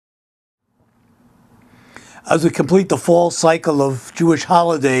As we complete the fall cycle of Jewish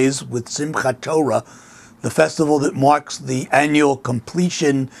holidays with Simchat Torah, the festival that marks the annual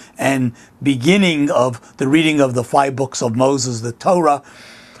completion and beginning of the reading of the 5 books of Moses, the Torah,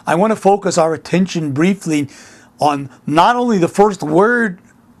 I want to focus our attention briefly on not only the first word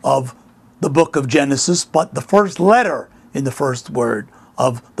of the book of Genesis, but the first letter in the first word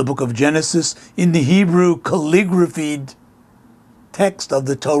of the book of Genesis in the Hebrew calligraphied text of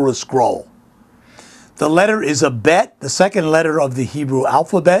the Torah scroll. The letter is a bet, the second letter of the Hebrew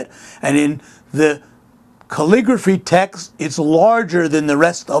alphabet, and in the calligraphy text, it's larger than the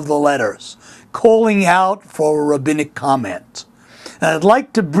rest of the letters, calling out for a rabbinic comment. And I'd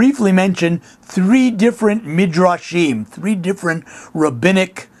like to briefly mention 3 different Midrashim, 3 different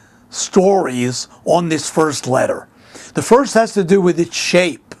rabbinic stories on this first letter. The first has to do with its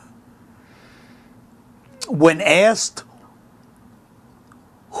shape. When asked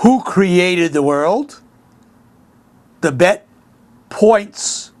who created the world, the bet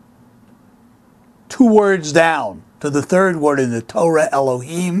points 2 words down to the third word in the Torah,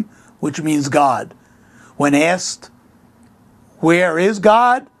 Elohim, which means God. When asked, where is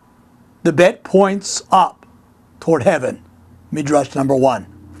God? The bet points up toward heaven. Midrash number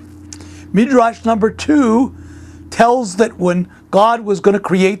 1. Midrash number 2 tells that when God was going to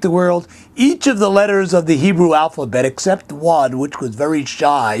create the world, each of the letters of the Hebrew alphabet, except one, which was very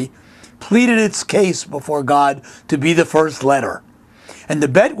shy, pleaded its case before God to be the first letter. And the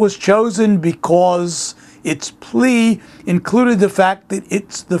bet was chosen because its plea included the fact that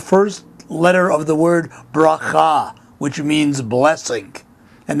it's the first letter of the word bracha, which means blessing.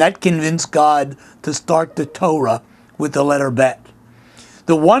 And that convinced God to start the Torah with the letter bet.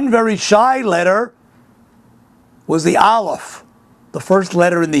 The one very shy letter was the Aleph, the first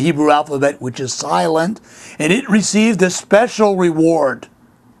letter in the Hebrew alphabet, which is silent, and it received a special reward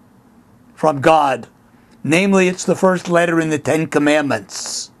from God. Namely, it's the first letter in the 10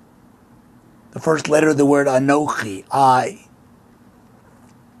 Commandments. The first letter of the word Anochi, I.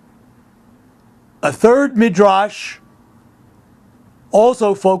 A third midrash,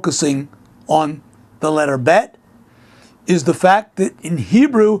 also focusing on the letter bet, is the fact that in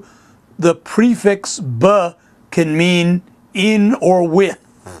Hebrew, the prefix b can mean in or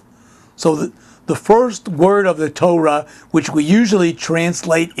with. So the first word of the Torah, which we usually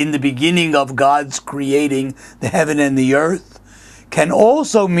translate in the beginning of God's creating the heaven and the earth, can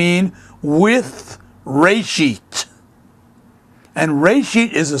also mean with Reshit. And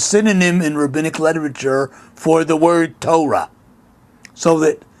Reshit is a synonym in rabbinic literature for the word Torah. So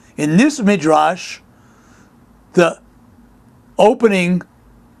that in this midrash, the opening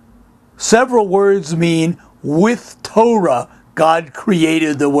several words mean with Torah, God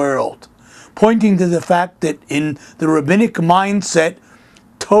created the world, pointing to the fact that in the rabbinic mindset,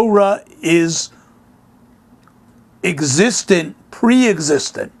 Torah is existent,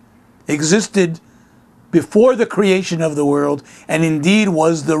 pre-existent, existed before the creation of the world, and indeed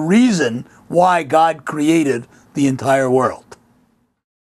was the reason why God created the entire world.